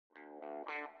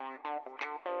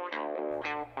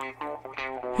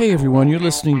Hey everyone, you're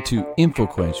listening to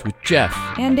InfoQuench with Jeff,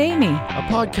 and Amy, a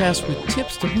podcast with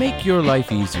tips to make your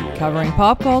life easier. covering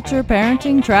pop culture,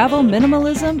 parenting, travel,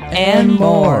 minimalism, and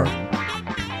more.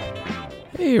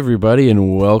 Hey everybody,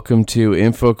 and welcome to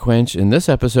InfoQuench. In this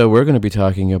episode, we're going to be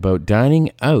talking about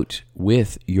dining out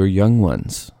with your young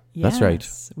ones. Yes, That's right.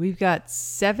 We've got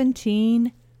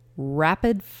 17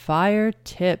 rapid fire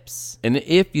tips. And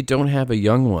if you don't have a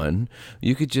young one,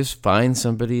 you could just find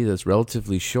somebody that's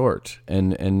relatively short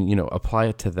and apply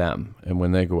it to them. And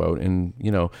when they go out and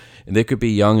they could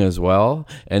be young as well,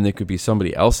 and they could be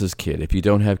somebody else's kid. If you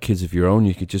don't have kids of your own,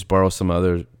 you could just borrow some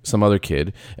other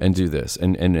kid and do this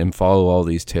and follow all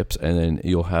these tips, and then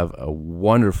you'll have a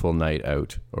wonderful night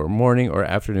out or morning or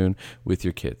afternoon with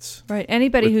your kids. Right.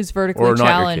 Anybody who's vertically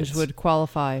challenged would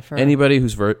qualify for anybody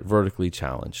who's vertically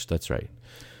challenged. That's right.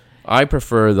 I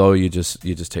prefer though you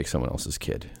just take someone else's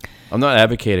kid. I'm not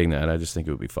advocating that. I just think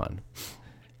it would be fun.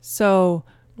 So,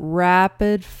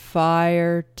 rapid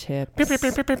fire tips.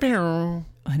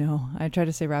 I know. I tried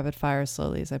to say rapid fire as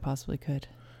slowly as I possibly could.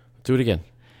 Do it again.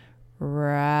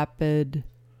 Rapid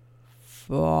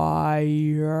fire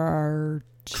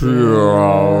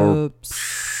tips.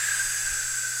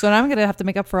 So now I'm going to have to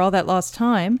make up for all that lost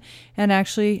time and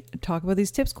actually talk about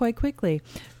these tips quite quickly.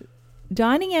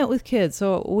 Dining out with kids.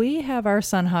 So we have our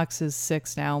son Hux is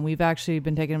 6 now, and we've actually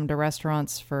been taking him to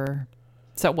restaurants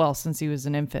since he was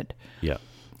an infant. Yeah.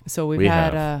 So we've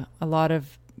had a lot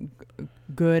of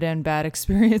good and bad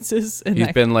experiences.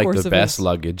 He's been like the best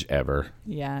luggage ever.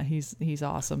 Yeah, he's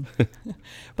awesome.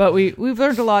 But we've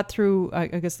learned a lot through, I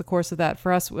guess, the course of that.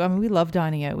 For us, I mean, we love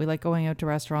dining out. We like going out to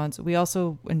restaurants. We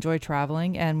also enjoy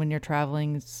traveling, and when you're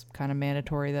traveling, it's kind of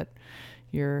mandatory that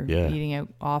you're eating out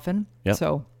often. Yep.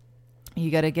 So you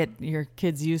got to get your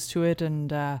kids used to it,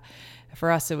 and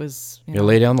for us, it was you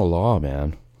lay down the law,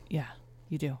 man. Yeah,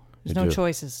 you do. There's no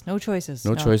choices. No choices.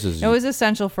 It was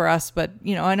essential for us, but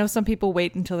I know some people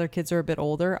wait until their kids are a bit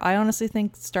older. I honestly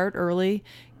think start early,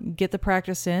 get the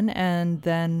practice in, and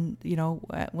then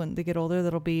when they get older,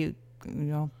 that'll be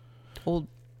old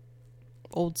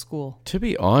school. To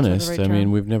be honest, I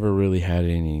mean, we've never really had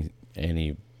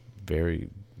any very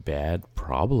bad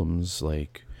problems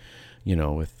like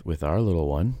with our little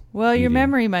one. Well, your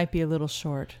memory might be a little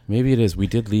short. Maybe it is. We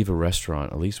did leave a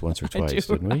restaurant at least once or twice,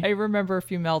 didn't we? I remember a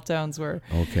few meltdowns where.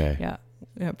 Okay. Yeah,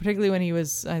 particularly when he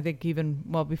was, I think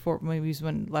before, maybe he was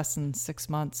less than 6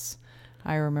 months.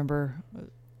 I remember.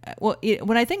 Well,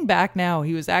 when I think back now,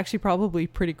 he was actually probably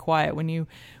pretty quiet. When you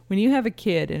have a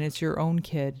kid and it's your own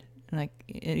kid, and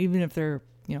even if they're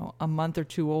a month or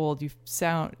two old, the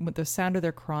sound of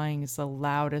their crying is the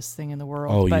loudest thing in the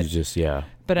world. Oh,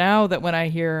 But now that when I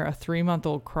hear a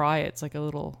 3-month-old cry, it's like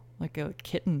a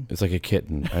kitten. It's like a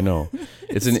kitten. I know.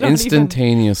 It's an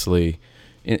instantaneous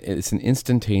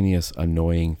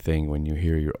annoying thing when you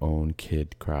hear your own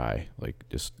kid cry,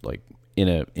 just in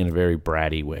a very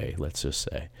bratty way, let's just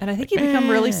say. And I think you become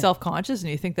really self-conscious, and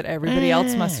you think that everybody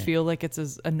else must feel like it's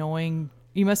as annoying.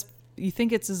 You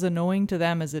think it's as annoying to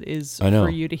them as it is for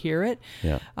you to hear it.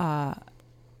 Yeah.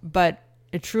 But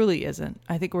it truly isn't.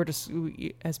 I think we're just,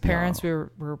 as parents, we're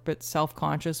a bit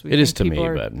self-conscious. It is to me,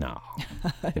 but no.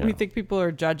 We think people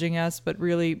are judging us, but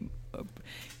really,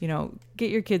 get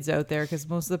your kids out there, because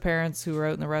most of the parents who are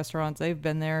out in the restaurants, they've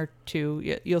been there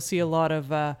too. You'll see a lot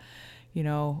of,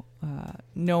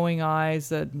 knowing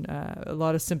eyes and a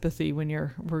lot of sympathy when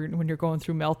you're going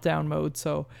through meltdown mode.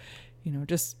 So,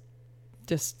 just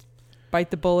bite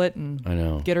the bullet and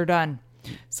get her done.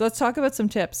 So let's talk about some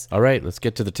tips. All right, let's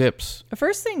get to the tips. The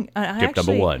first thing, tip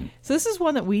number 1. So this is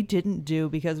one that we didn't do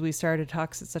because we started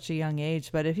Hux at such a young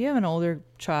age. But if you have an older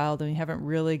child and you haven't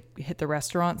really hit the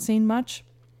restaurant scene much,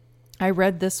 I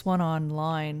read this one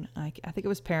online. I think it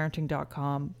was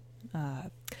parenting.com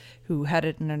who had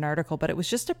it in an article, but it was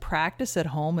just a practice at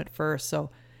home at first.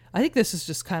 So I think this is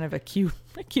just kind of a cute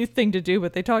thing to do,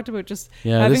 but they talked about just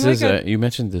having you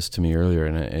mentioned this to me earlier,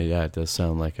 and it does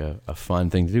sound like a fun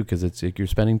thing to do, because it's you're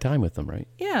spending time with them, right?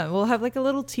 Yeah, we'll have like a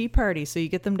little tea party, so you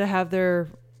get them to have their,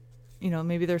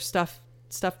 maybe their stuffed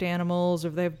animals, or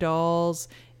if they have dolls,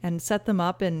 and set them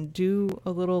up and do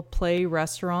a little play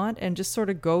restaurant, and just sort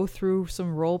of go through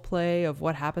some role play of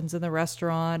what happens in the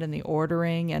restaurant and the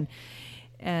ordering, and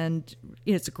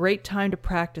it's a great time to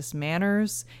practice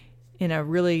manners in a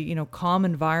really, calm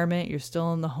environment. You're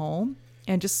still in the home,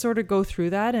 and just sort of go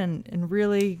through that and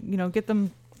really, get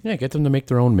them. Yeah, get them to make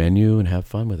their own menu and have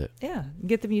fun with it. Yeah,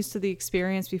 get them used to the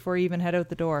experience before you even head out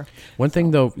the door. One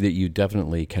thing, though, that you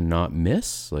definitely cannot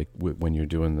miss, when you're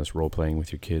doing this role playing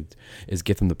with your kids, is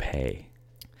get them to pay.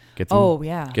 Get them, Oh,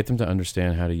 yeah. Get them to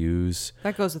understand how to use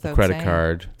That goes a without credit saying.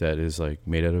 card that is like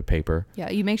made out of paper.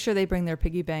 Yeah, you make sure they bring their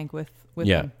piggy bank with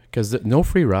Yeah, them. because no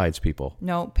free rides, people.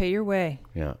 No, pay your way.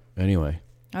 Yeah. Anyway.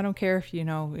 I don't care if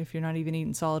if you're not even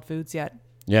eating solid foods yet.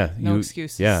 Yeah. No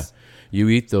excuses. Yeah. You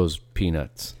eat those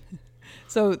peanuts.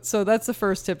 So that's the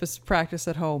first tip, is practice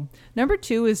at home. Number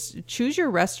 2 is choose your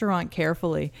restaurant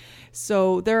carefully.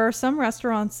 So there are some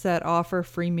restaurants that offer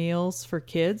free meals for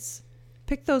kids.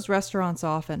 Pick those restaurants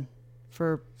often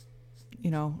for,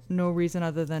 no reason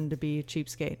other than to be a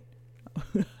cheapskate.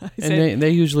 And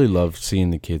they usually love seeing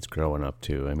the kids growing up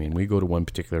too. I mean, we go to one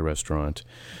particular restaurant,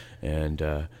 and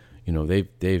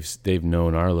they've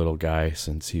known our little guy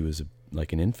since he was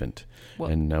like an infant,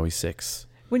 and now he's 6.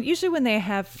 Usually when they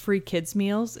have free kids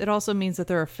meals, it also means that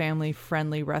they're a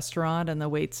family-friendly restaurant, and the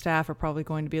wait staff are probably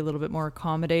going to be a little bit more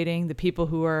accommodating. The people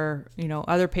who are,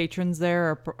 other patrons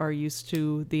there are used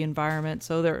to the environment,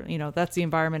 so they're, that's the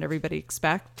environment everybody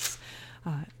expects.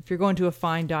 If you're going to a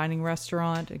fine dining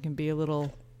restaurant, it can be a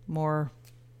little more,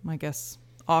 I guess,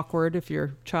 awkward if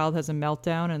your child has a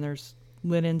meltdown and there's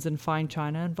linens and fine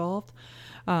china involved.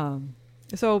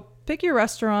 So pick your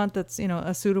restaurant that's,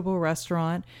 a suitable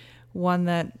restaurant. One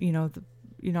that, you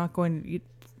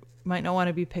might not want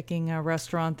to be picking a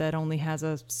restaurant that only has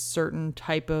a certain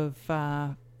type of,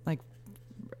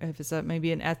 if it's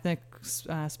maybe an ethnic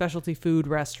specialty food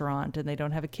restaurant and they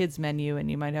don't have a kids menu, and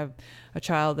you might have a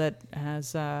child that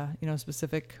has,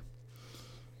 specific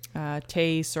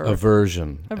taste or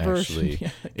aversion. Actually, yeah,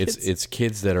 it's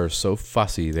kids that are so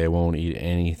fussy they won't eat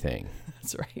anything.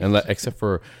 That's right. Except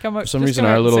for some reason,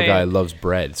 our little guy loves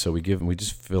bread, so we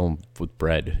just fill him with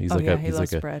bread. He's he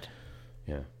loves bread.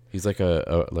 Yeah, he's like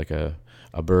a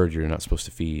bird you're not supposed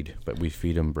to feed, but we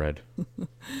feed him bread.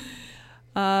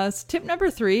 So tip number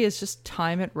 3 is just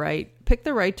time it right. Pick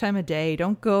the right time of day.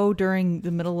 Don't go during the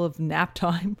middle of nap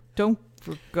time.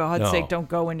 For God's sake, don't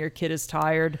go when your kid is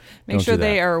tired. Make sure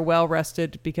they are well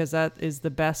rested, because that is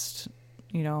the best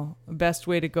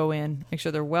way to go in. Make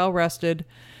sure they're well rested,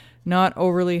 not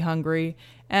overly hungry,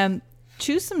 and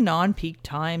choose some non-peak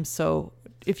times. So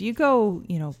if you go,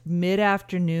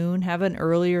 mid-afternoon, have an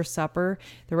earlier supper,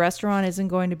 the restaurant isn't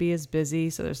going to be as busy,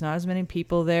 so there's not as many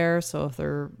people there. So if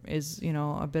there is,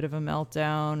 a bit of a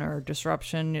meltdown or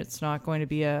disruption, it's not going to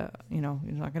be it's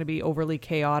not going to be overly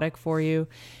chaotic for you.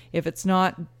 If it's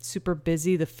not super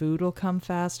busy, the food will come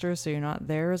faster, so you're not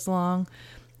there as long.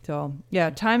 So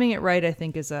yeah, timing it right, I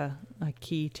think, is a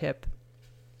key tip.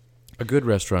 A good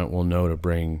restaurant will know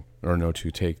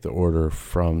to take the order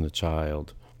from the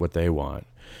child, what they want,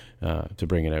 to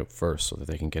bring it out first so that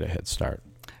they can get a head start.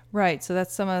 Right. So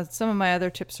that's some of my other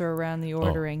tips are around the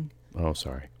ordering. Oh,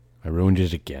 sorry. I ruined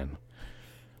it again.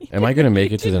 Am I going to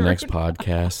make it to the next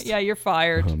podcast? Yeah, you're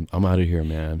fired. I'm out of here,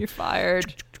 man. You're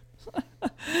fired.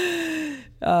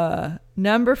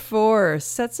 Number 4,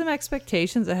 set some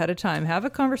expectations ahead of time. Have a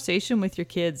conversation with your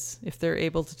kids if they're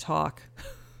able to talk.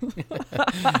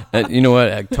 You know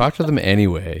what? Talk to them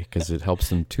anyway, because it helps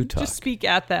them to talk. Just speak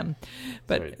at them.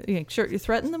 But sure, you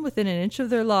threaten them within an inch of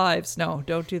their lives. No,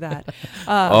 don't do that.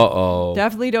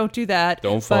 Definitely don't do that.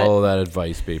 Don't follow that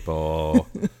advice, people.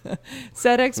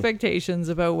 Set expectations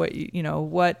about what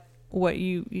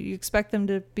you expect them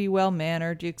to be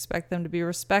well-mannered, you expect them to be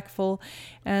respectful,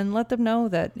 and let them know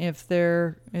that if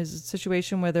there is a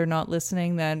situation where they're not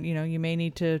listening, then you may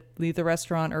need to leave the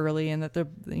restaurant early, and that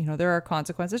there are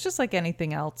consequences, just like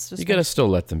anything else. You got to still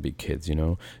let them be kids,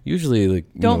 Usually,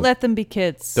 don't let them be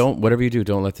kids. Whatever you do,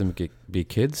 don't let them be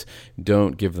kids.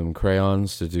 Don't give them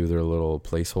crayons to do their little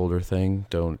placeholder thing.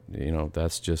 Don't,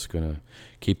 that's just going to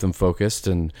keep them focused,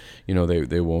 and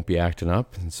they won't be acting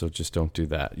up, and so just don't do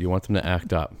that. You want them to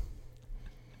act up.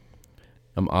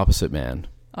 I'm opposite man.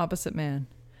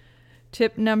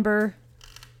 Tip number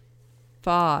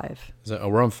 5.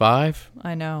 We're on 5?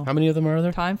 I know. How many of them are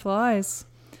there? Time flies.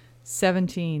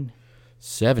 17.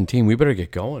 We better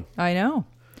get going. I know.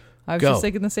 I was just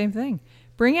thinking the same thing.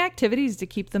 Bring activities to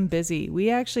keep them busy. We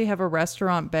actually have a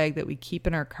restaurant bag that we keep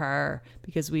in our car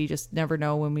because we just never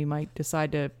know when we might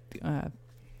decide to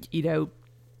eat out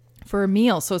for a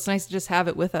meal. So it's nice to just have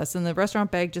it with us. And the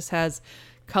restaurant bag just has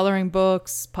coloring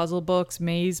books, puzzle books,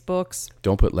 maze books.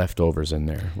 Don't put leftovers in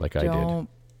there like I did. Don't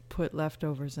put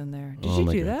leftovers in there. Did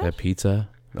you do that? That pizza?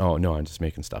 Oh, no, I'm just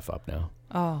making stuff up now.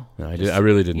 Oh. No, I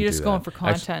really didn't do that. You're just going for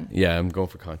content. Yeah, I'm going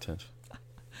for content.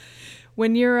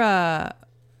 When you're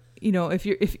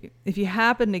if you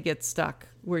happen to get stuck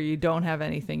where you don't have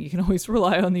anything, you can always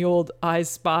rely on the old I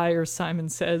Spy or Simon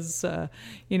Says,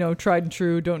 tried and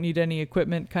true, don't need any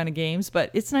equipment kind of games. But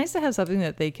it's nice to have something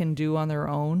that they can do on their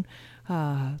own,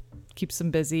 keeps them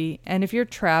busy. And if you're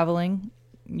traveling,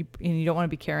 you don't want to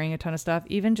be carrying a ton of stuff,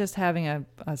 even just having a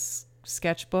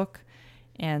sketchbook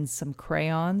and some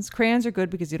crayons. Crayons are good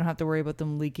because you don't have to worry about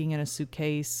them leaking in a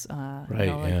suitcase,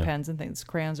 like pens and things.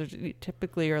 Crayons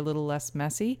typically are a little less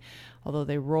messy, although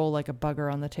they roll like a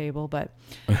bugger on the table. But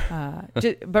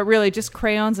but really, just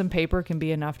crayons and paper can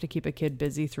be enough to keep a kid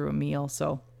busy through a meal.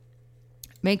 So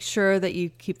make sure that you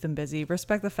keep them busy.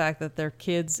 Respect the fact that they're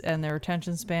kids and their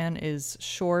attention span is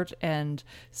short, and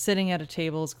sitting at a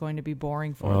table is going to be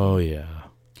boring for them. Oh, yeah.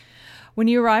 When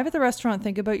you arrive at the restaurant,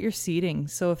 think about your seating.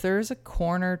 So if there's a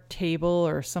corner table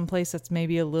or someplace that's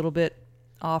maybe a little bit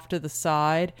off to the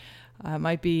side, it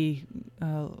might be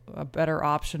a better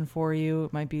option for you.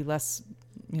 It might be less,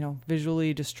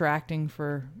 visually distracting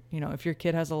for, if your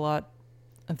kid has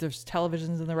if there's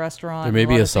televisions in the restaurant. There may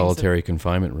be a solitary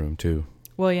confinement room too.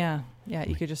 Well, yeah,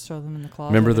 you could just throw them in the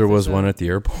closet. Remember there was one at the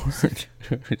airport?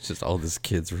 It's just all these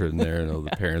kids were in there and all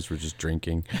the parents were just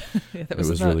drinking. It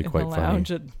was really quite funny.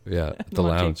 The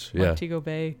lounge. Montego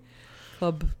Bay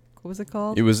Club. What was it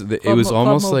called? It was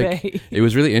almost like, it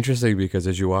was really interesting because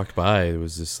as you walked by, it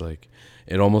was just like,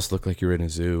 it almost looked like you were in a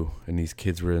zoo and these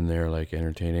kids were in there like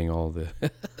entertaining all the,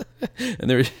 and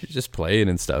they were just playing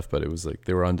and stuff, but it was like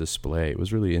they were on display. It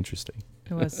was really interesting.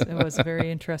 It was a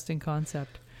very interesting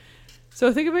concept.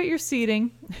 So think about your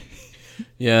seating.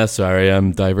 Yeah, sorry,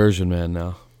 I'm diversion man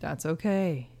now. That's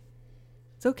okay.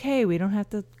 It's okay. We don't have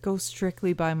to go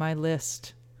strictly by my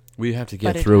list. We have to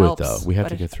get through it, though. We have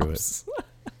to get through it.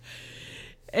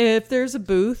 If there's a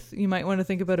booth, you might want to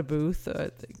think about a booth.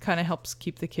 It kind of helps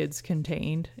keep the kids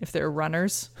contained. If they're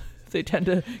runners, they tend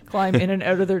to climb in and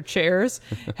out of their chairs.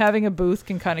 Having a booth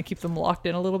can kind of keep them locked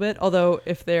in a little bit. Although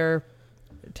if they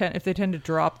tend to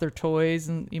drop their toys,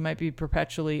 and you might be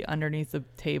perpetually underneath the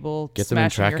table,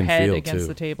 smashing your head against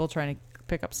the table, trying to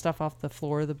pick up stuff off the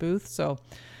floor of the booth. So,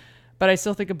 but I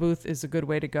still think a booth is a good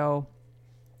way to go.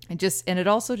 And it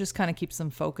also just kind of keeps them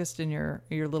focused in your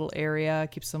little area,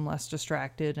 keeps them less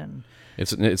distracted. And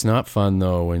it's not fun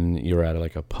though when you're at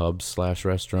like a pub /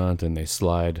 restaurant and they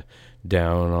slide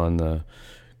down on the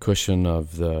cushion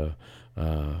of the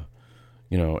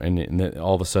and then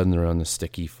all of a sudden they're on the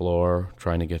sticky floor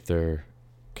trying to get their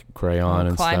crayon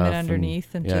and stuff. Climbing underneath.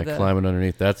 Climbing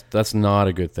underneath. That's not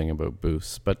a good thing about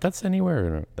booths, but that's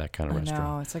anywhere in that kind of restaurant.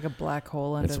 No, it's like a black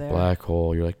hole under there. It's a black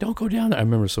hole. You're like, don't go down there. I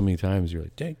remember so many times you're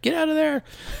like, get out of there.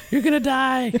 You're going to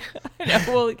die. I know.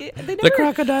 Well, the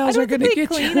crocodiles are going to get you.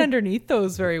 They clean underneath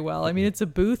those very well. I mean, it's a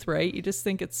booth, right? You just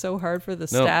think it's so hard for the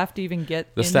staff to even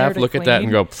get the in staff there look clean. At that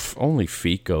and go, only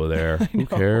feet go there. Who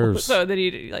cares? So that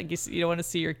you don't want to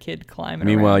see your kid climbing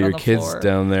Meanwhile, around your on the kid's floor.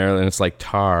 down there and it's like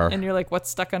tar. And you're like, what's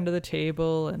stuck under the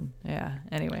table? And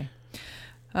anyway.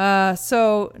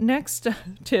 So next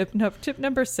tip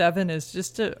number 7 is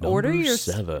just to order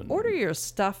your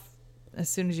stuff as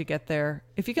soon as you get there.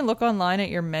 If you can look online at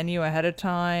your menu ahead of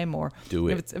time, or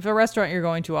if a restaurant you're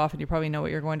going to often, you probably know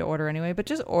what you're going to order anyway, but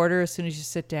just order as soon as you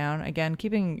sit down. Again,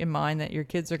 keeping in mind that your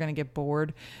kids are going to get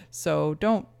bored. So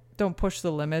don't push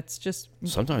the limits. Just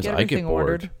sometimes get I get bored.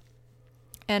 ordered.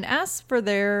 And ask for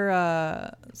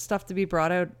their stuff to be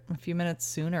brought out a few minutes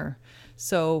sooner.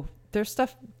 So their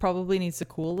stuff probably needs to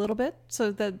cool a little bit,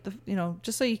 so that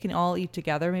just so you can all eat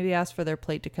together. Maybe ask for their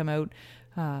plate to come out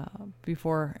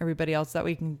before everybody else. That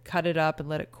way you can cut it up and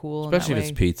let it cool. Especially if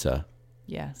it's pizza.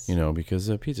 Yes. Because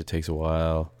pizza takes a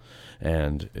while,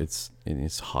 and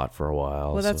it's hot for a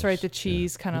while. Well, that's right. The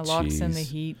cheese kind of locks in the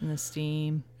heat and the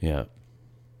steam. Yeah.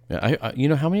 I I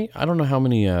don't know how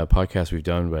many podcasts we've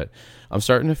done, but I'm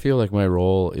starting to feel like my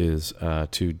role is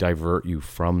to divert you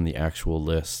from the actual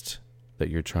list that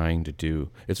you're trying to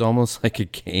do. It's almost like a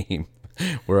game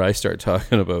where I start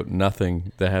talking about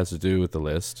nothing that has to do with the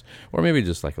list, or maybe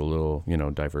just like a little,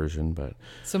 diversion. But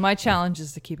so my challenge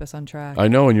is to keep us on track. I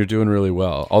know, and you're doing really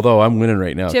well. Although I'm winning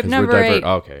right now. Tip number 8.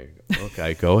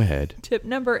 Okay, go ahead. Tip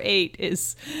number 8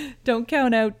 is don't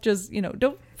count out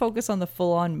don't focus on the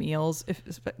full-on meals.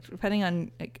 Depending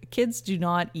on kids do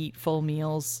not eat full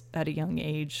meals at a young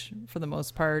age for the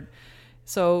most part.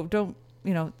 So don't.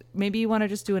 Maybe you want to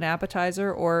just do an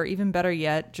appetizer, or even better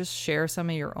yet, just share some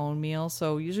of your own meal.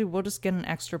 So usually we'll just get an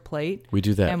extra plate. We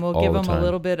do that, and we'll all give the them time. a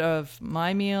little bit of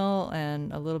my meal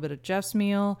and a little bit of Jeff's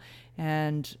meal,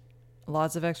 and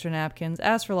lots of extra napkins.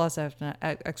 Ask for lots of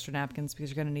extra napkins because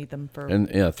you're going to need them for.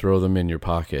 And throw them in your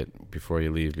pocket before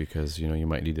you leave, because you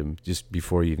might need them just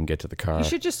before you even get to the car.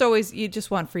 You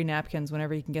just want free napkins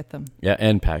whenever you can get them. Yeah,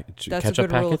 and That's ketchup a good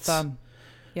packets. rule of thumb.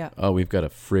 Yeah. Oh, we've got a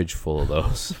fridge full of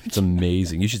those. It's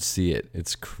amazing. You should see it.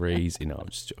 It's crazy. No, I'm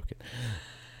just joking.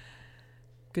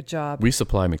 Good job. We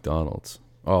supply McDonald's.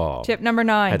 Oh. Tip number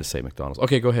 9. I had to say McDonald's.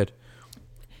 Okay, go ahead.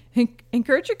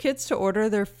 Encourage your kids to order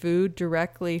their food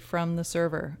directly from the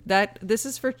server. This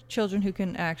is for children who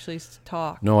can actually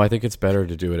talk. No, I think it's better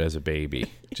to do it as a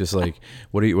baby. Just like,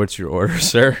 what's your order,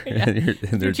 sir? Yeah. And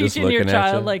they're You're just teaching looking your at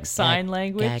child you. like sign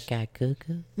language. Cuckoo.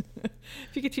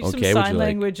 If you could teach Okay, them would sign you like-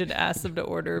 language and ask them to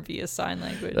order via sign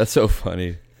language. That's so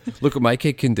funny. Look what my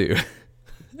kid can do.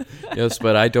 Yes,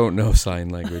 but I don't know sign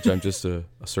language. I'm just a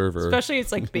server. Especially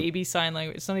it's like baby sign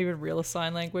language. It's not even real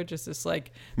sign language. It's just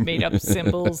like made up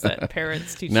symbols that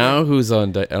parents teach. Now who's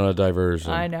on a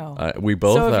diversion? I know. We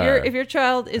both So are. if your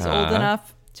child is old Uh-huh.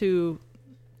 enough to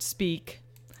speak,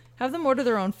 have them order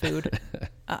their own food.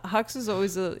 Hux is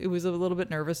always it was a little bit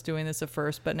nervous doing this at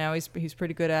first, but now he's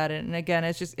pretty good at it. And again,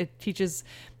 it teaches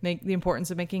the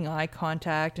importance of making eye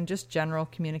contact and just general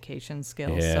communication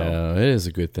skills. yeah, So it is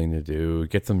a good thing to do.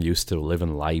 Get them used to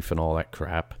living life and all that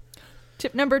crap.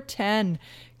 tip number 10,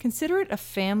 consider it a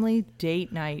family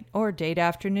date night or date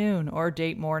afternoon or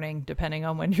date morning, depending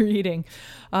on when you're eating.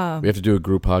 We have to do a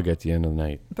group hug at the end of the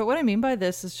night. But what I mean by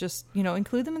this is just,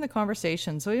 include them in the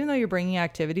conversation. So even though you're bringing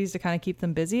activities to kind of keep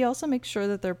them busy, also make sure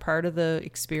that they're part of the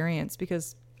experience,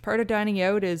 because part of dining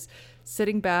out is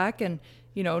sitting back and,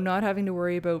 not having to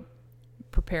worry about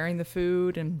preparing the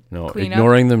food and No, clean up.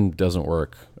 ignoring them doesn't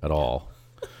work at all.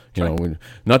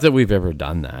 Not that we've ever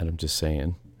done that. I'm just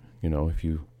saying, if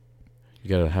you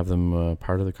got to have them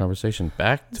part of the conversation.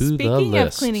 Back to the Speaking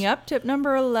list. of cleaning up, tip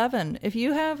number 11, if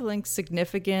you have like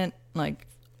significant, like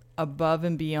above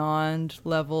and beyond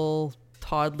level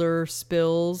toddler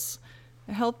spills,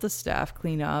 help the staff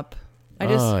clean up.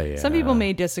 Some people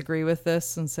may disagree with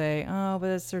this and say, oh,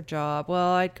 but it's their job.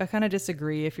 Well, I kind of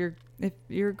disagree. If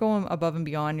you're going above and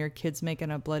beyond, your kid's making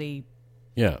a bloody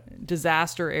Yeah.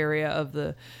 disaster area of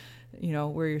the,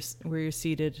 where you're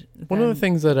seated. One of the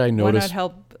things that I Why not noticed.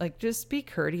 help? Like, just be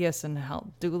courteous and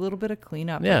help do a little bit of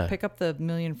cleanup. Yeah. Like, pick up the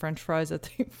million French fries that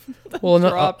they Well,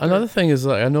 dropped. another thing is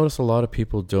I notice a lot of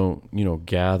people don't,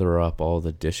 gather up all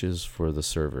the dishes for the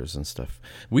servers and stuff.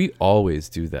 We always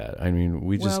do that. I mean,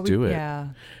 we just do it. Yeah.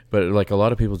 But like a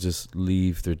lot of people just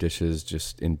leave their dishes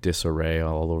just in disarray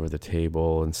all over the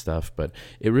table and stuff. But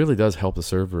it really does help the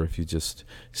server if you just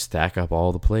stack up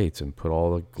all the plates and put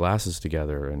all the glasses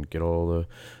together and get all the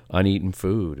uneaten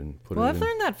food and put Well, it I've in.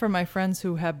 learned that from my friends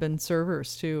who have been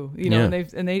servers too. Yeah.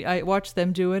 I watch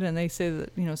them do it, and they say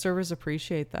that servers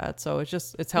appreciate that. So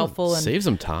it's helpful, and saves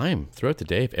them time throughout the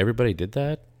day. If everybody did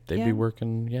that, they'd Yeah. be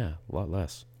working a lot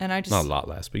less. and I just Not a lot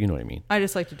less, but you know what I mean. I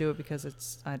just like to do it because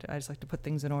I just like to put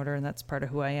things in order, and that's part of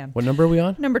who I am. What number are we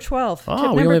on? Number 12. Oh, Tip we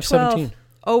number only have 12, 17.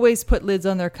 Always put lids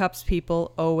on their cups,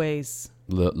 people. Always.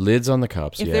 Lids on the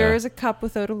cups. If yeah. there is a cup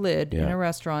without a lid in Yeah. a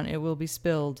restaurant, it will be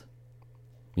spilled.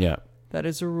 Yeah. That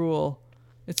is a rule.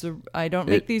 I don't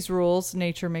make these rules.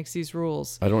 Nature makes these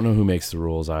rules. I don't know who makes the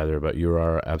rules either, but you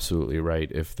are absolutely right.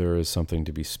 If there is something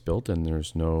to be spilt and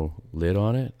there's no lid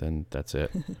on it, then that's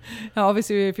it. Now,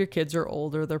 obviously, if your kids are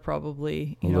older, they're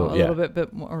probably a little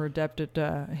bit more adept at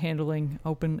handling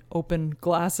open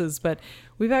glasses. But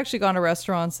we've actually gone to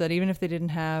restaurants that even if they didn't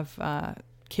have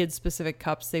kid-specific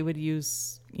cups, they would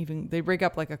use they break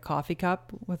up like a coffee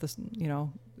cup with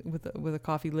a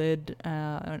coffee lid,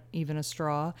 even a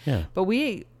straw. Yeah. But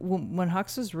when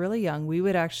Hux was really young, we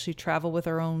would actually travel with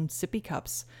our own sippy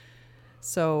cups.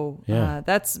 So Yeah.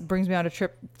 that brings me on to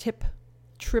tip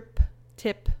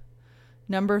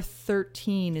number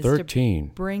 13 is 13.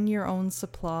 to bring your own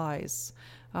supplies.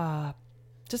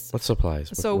 What supplies?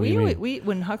 So what do you mean? we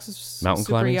when Hux was Mountain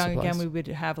super climbing young supplies? again, we would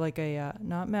have like a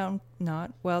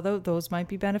those might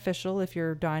be beneficial if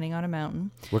you're dining on a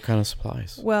mountain. What kind of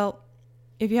supplies? Well,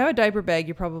 if you have a diaper bag,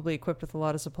 you're probably equipped with a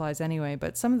lot of supplies anyway.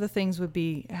 But some of the things would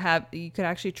be you could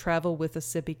actually travel with a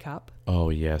sippy cup. Oh,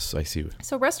 yes, I see.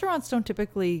 So restaurants don't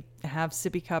typically have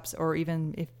sippy cups, or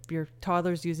even if your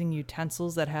toddler's using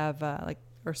utensils that have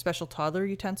or special toddler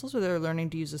utensils where they're learning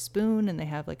to use a spoon and they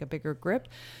have like a bigger grip.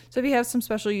 So if you have some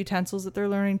special utensils that they're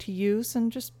learning to use,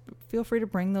 and just feel free to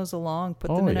bring those along. Put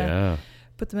them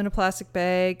in a plastic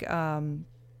bag. And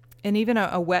even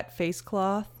a wet face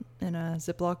cloth in a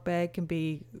Ziploc bag can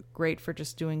be great for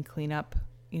just doing cleanup,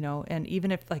 and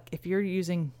even if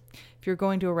you're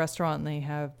going to a restaurant and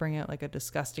they bring out like a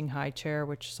disgusting high chair,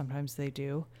 which sometimes they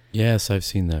do. Yes, I've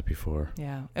seen that before.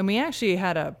 Yeah. And we actually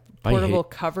had a portable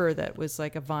cover that was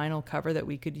like a vinyl cover that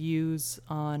we could use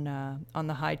on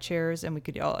the high chairs, and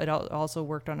it also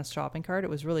worked on a shopping cart. It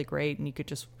was really great, and you could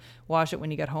just wash it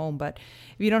when you get home. But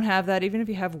if you don't have that, even if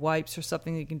you have wipes or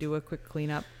something, you can do a quick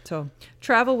cleanup. So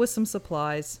travel with some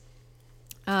supplies.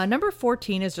 Number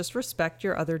 14 is just respect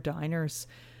your other diners.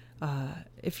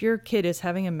 If your kid is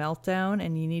having a meltdown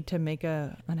and you need to make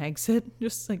an exit,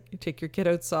 just like take your kid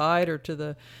outside or to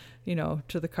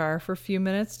to the car for a few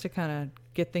minutes to kind of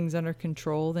get things under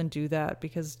control, then do that.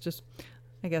 Because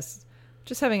I guess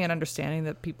just having an understanding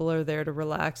that people are there to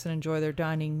relax and enjoy their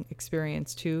dining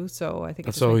experience too. So I think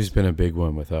That's always been a big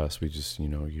one with us. We just,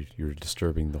 you're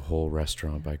disturbing the whole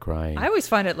restaurant by crying. I always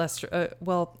find it less,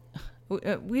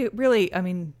 we really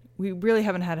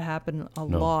haven't had it happen a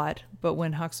lot, but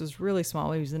when Hux was really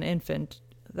small, he was an infant,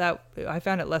 that I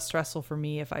found it less stressful for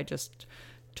me if I just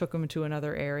took him to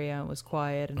another area and was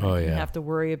quiet, and I didn't have to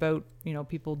worry about,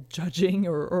 people judging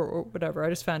or whatever. I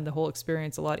just found the whole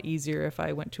experience a lot easier if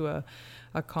I went to a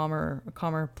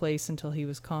calmer place until he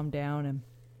was calmed down. And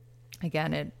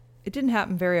again, it didn't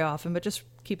happen very often, but just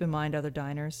keep in mind other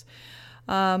diners.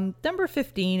 Number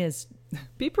 15 is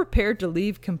be prepared to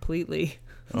leave completely.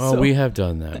 Oh, we have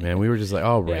done that, man. We were just like,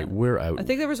 all right, we're out. I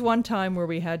think there was one time where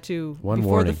we had to,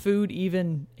 before the food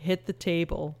even hit the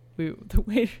table, the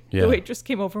waitress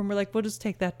came over and we're like, we'll just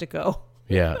take that to go.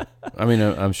 Yeah. I mean,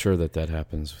 I'm sure that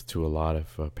happens to a lot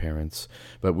of parents,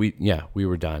 but we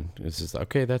were done. It's just,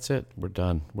 okay, that's it. We're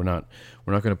done. We're not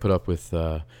going to put up with,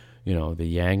 the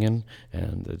yanging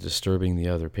and the disturbing the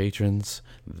other patrons.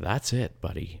 That's it,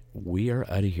 buddy. We are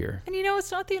out of here. And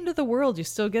it's not the end of the world. You're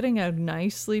still getting a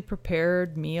nicely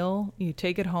prepared meal. You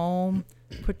take it home,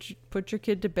 put your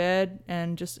kid to bed,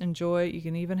 and just enjoy it. You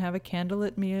can even have a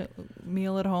candlelit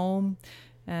meal at home,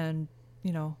 and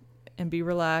and be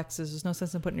relaxed. There's no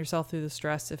sense in putting yourself through the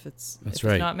stress if it's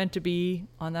not meant to be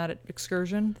on that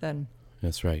excursion. Then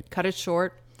that's right. Cut it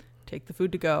short. Take the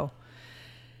food to go.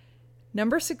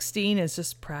 Number 16 is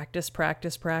just practice.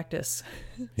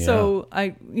 Yeah. So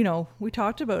we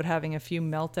talked about having a few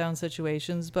meltdown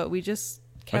situations, but we just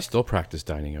I still practice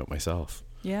dining out myself.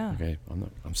 Yeah. Okay.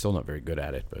 I'm still not very good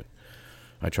at it, but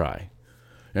I try.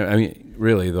 I mean,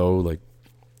 really though, like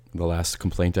the last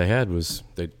complaint I had was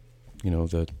that,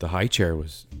 the high chair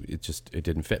it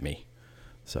didn't fit me.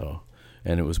 So,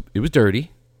 and it was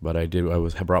dirty, but I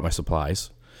brought my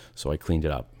supplies, so I cleaned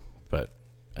it up, but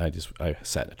I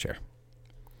sat in a chair.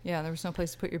 Yeah, there was no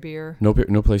place to put your beer. No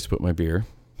place to put my beer,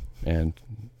 and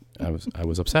I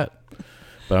was upset.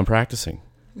 But I'm practicing,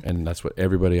 and that's what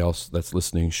everybody else that's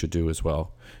listening should do as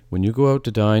well. When you go out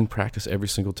to dine, practice every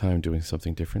single time doing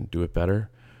something different. Do it better.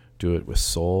 Do it with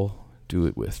soul. Do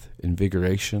it with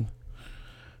invigoration.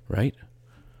 Right?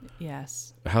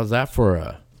 Yes. How's that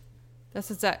for That's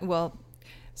exact. Well,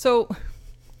 so.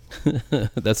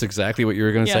 That's exactly what you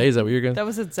were going to say? Is that what you're going to say? That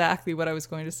was exactly what I was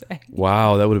going to say.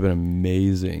 Wow, that would have been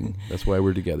amazing. That's why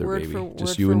we're together, baby.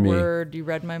 Just you and me. Word, you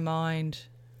read my mind.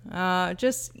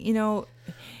 It's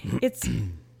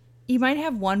you might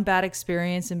have one bad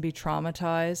experience and be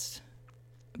traumatized,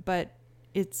 but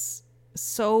it's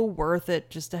so worth it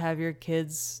just to have your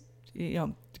kids,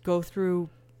 go through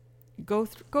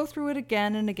it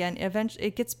again and again. Eventually,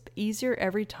 it gets easier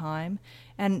every time.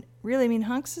 And really, I mean,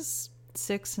 Hunks is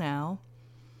 6 now,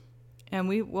 and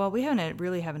we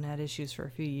haven't had issues for a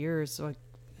few years. So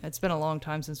it's been a long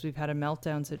time since we've had a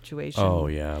meltdown situation. Oh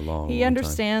yeah, long. He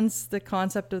understands the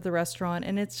concept of the restaurant,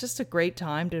 and it's just a great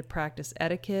time to practice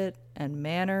etiquette and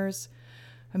manners.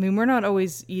 I mean, we're not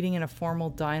always eating in a formal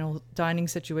dining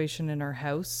situation in our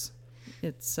house.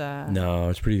 It's no,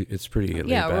 it's pretty laid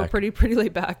back. We're pretty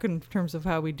laid back in terms of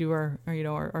how we do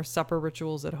our supper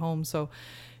rituals at home. So,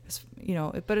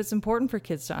 but it's important for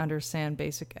kids to understand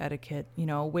basic etiquette.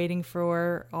 Waiting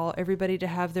for everybody to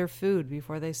have their food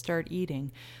before they start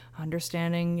eating,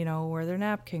 understanding where their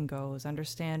napkin goes,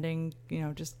 understanding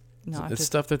just not. It's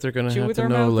stuff that they're going to have to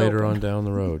know later on down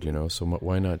the road. So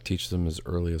why not teach them as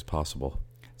early as possible?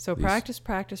 So practice.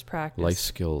 Life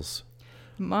skills.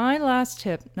 My last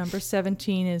tip, number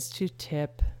 17, is to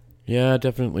tip. Yeah,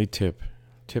 definitely tip.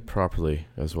 Tip properly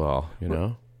as well,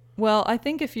 Well, I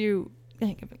think if you,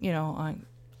 I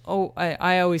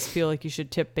always feel like you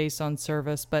should tip based on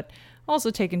service, but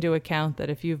also take into account that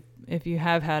if you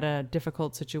have had a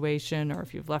difficult situation, or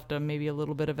if you've left maybe a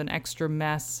little bit of an extra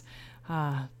mess,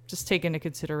 just take into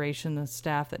consideration the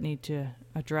staff that need to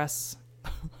address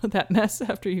that mess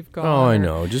after you've gone. Oh, I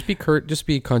know. Just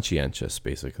be conscientious,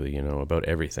 basically, about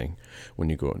everything. When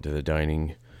you go into the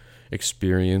dining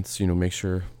experience, make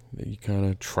sure that you kind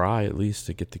of try at least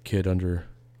to get the kid under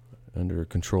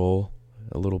control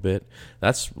a little bit.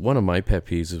 That's one of my pet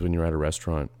peeves, is when you're at a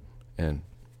restaurant, and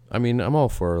I mean, I'm all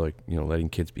for letting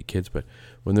kids be kids, but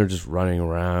when they're just running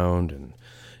around and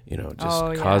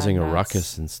causing a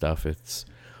ruckus and stuff,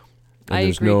 I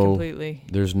agree completely.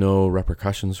 There's no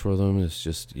repercussions for them. It's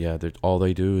just, all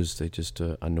they do is they just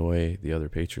annoy the other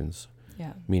patrons.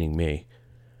 Yeah. Meaning me.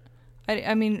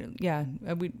 I mean, yeah.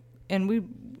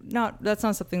 That's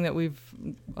not something that we've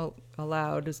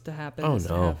allowed is to happen. Oh is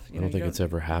to no, have, I don't think it's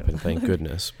ever happened. Thank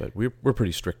goodness. But we're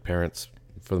pretty strict parents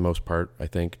for the most part. I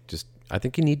think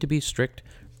you need to be strict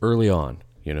early on.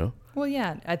 You know. Well,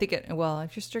 yeah, I think if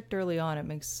you're strict early on, it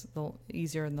makes it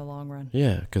easier in the long run.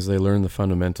 Yeah, because they learn the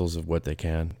fundamentals of what they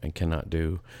can and cannot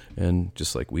do, and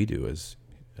just like we do as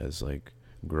like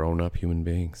grown-up human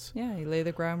beings. Yeah, you lay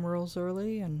the ground rules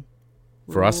early, and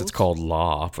for us, it's called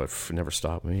law, but it never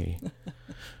stopped me.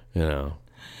 You know,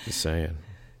 just saying.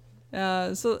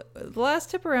 So the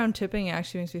last tip around tipping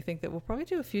actually makes me think that we'll probably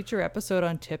do a future episode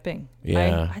on tipping.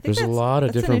 Yeah, I think there's a lot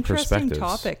of different perspectives. That's an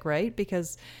interesting topic, right?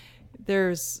 Because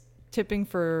there's tipping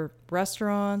for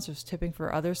restaurants, there's tipping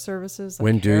for other services. Like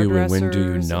when do you and when do you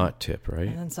hairdressers, not tip, right?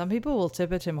 And then some people will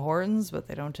tip at Tim Hortons, but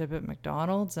they don't tip at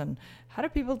McDonald's. And how do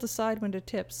people decide when to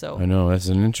tip? So I know it's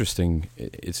an interesting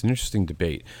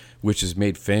debate, which is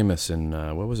made famous in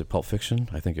what was it, Pulp Fiction?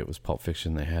 I think it was Pulp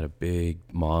Fiction. They had a big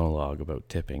monologue about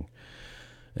tipping.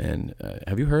 And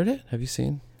have you heard it? Have you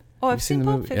seen? Oh, I've seen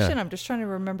Pulp Fiction. Yeah. I'm just trying to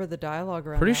remember the dialogue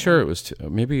around. Pretty sure it was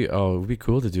maybe. Oh, it would be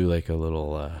cool to do like a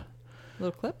little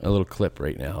clip. A little clip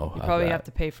right now. You probably have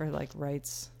to pay for like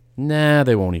rights. Nah,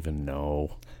 they won't even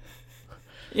know.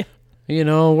 Yeah. You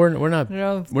know, we're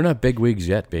not big wigs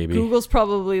yet, baby. Google's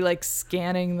probably like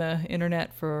scanning the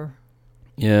internet for.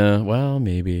 Yeah, well,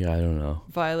 maybe, I don't know.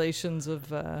 Violations of.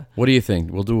 What do you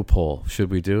think? We'll do a poll. Should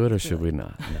we do it or should we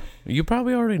not? No. You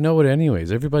probably already know it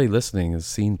anyways. Everybody listening has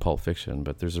seen Pulp Fiction,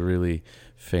 but there's a really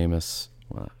famous.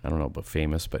 Well, I don't know about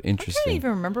famous, but interesting. I can't even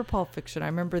remember Pulp Fiction. I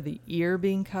remember the ear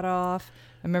being cut off.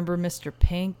 I remember Mr.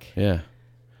 Pink. Yeah.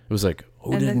 It was like,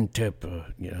 who didn't tip,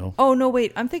 you know? Oh, no,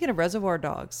 wait. I'm thinking of Reservoir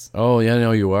Dogs. Oh, yeah,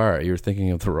 no, you are. You're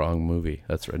thinking of the wrong movie.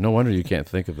 That's right. No wonder you can't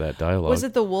think of that dialogue. Was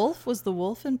it The Wolf? Was The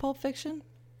Wolf in Pulp Fiction?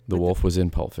 The Wolf was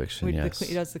in Pulp Fiction, yes.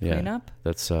 He does the cleanup?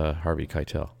 That's Harvey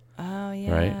Keitel. Oh,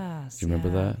 yeah. Right? Do you remember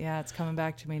that? Yeah, it's coming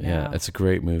back to me now. Yeah, it's a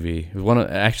great movie. It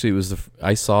was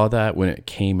I saw that when it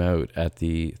came out at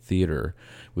the theater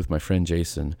with my friend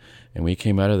Jason, and we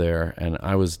came out of there, and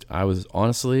I was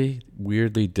honestly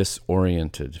weirdly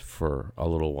disoriented for a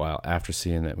little while after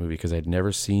seeing that movie, because I'd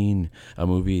never seen a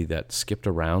movie that skipped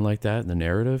around like that in the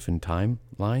narrative and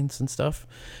timelines and stuff,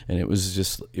 and it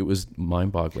was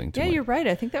mind-boggling to me. Yeah, you're right.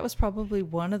 I think that was probably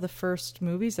one of the first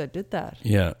movies that did that.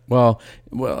 Yeah, well,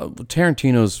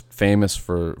 Tarantino's famous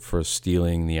for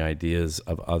stealing the ideas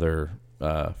of other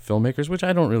filmmakers, which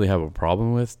I don't really have a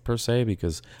problem with per se,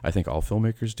 because I think all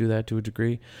filmmakers do that to a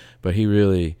degree. But he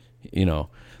really, you know,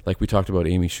 like we talked about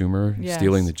Amy Schumer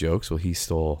stealing the jokes. Well, he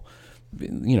stole,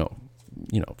 you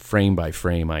know, frame by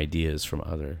frame ideas from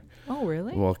other. Oh,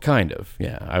 really? Well, kind of,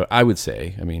 yeah. I would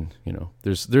say. I mean, you know,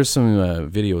 there's some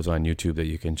videos on YouTube that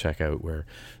you can check out where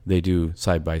they do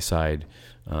side by side,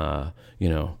 you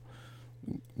know,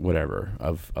 whatever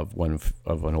of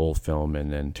an old film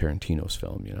and then Tarantino's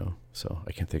film, you know. So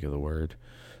I can't think of the word,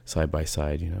 side by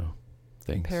side, you know,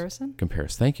 things. Comparison.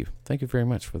 Thank you very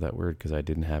much for that word, because I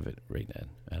didn't have it right then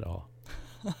at all.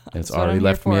 And it's already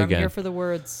left me again. I'm here for the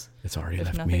words. It's already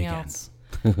left me again.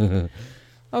 Else.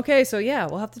 Okay, so yeah,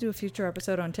 we'll have to do a future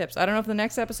episode on tips. I don't know if the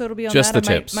next episode will be on just that. The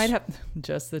tips. Might have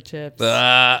just the tips. But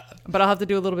I'll have to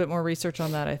do a little bit more research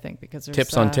on that, I think, because there's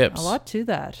tips on tips. A lot to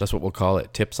that. That's what we'll call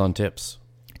it. Tips on tips.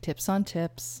 Tips on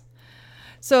tips.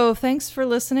 So thanks for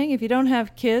listening. If you don't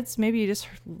have kids, maybe you just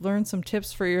learn some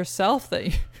tips for yourself that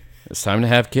you It's time to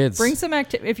have kids. Bring some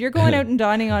if you're going out and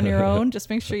dining on your own, just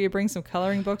make sure you bring some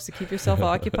coloring books to keep yourself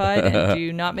occupied and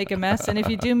do not make a mess. And if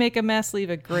you do make a mess, leave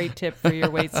a great tip for your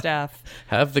wait staff.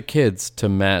 Have the kids to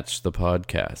match the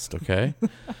podcast, okay?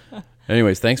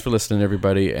 Anyways, thanks for listening,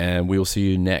 everybody, and we will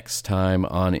see you next time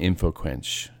on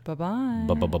InfoQuench. Bye-bye.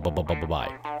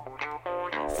 Bye-bye.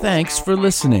 Thanks for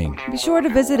listening. Be sure to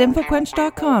visit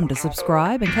InfoQuench.com to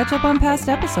subscribe and catch up on past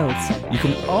episodes. You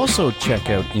can also check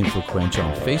out InfoQuench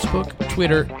on Facebook,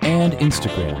 Twitter, and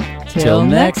Instagram. Till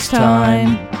next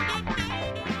time.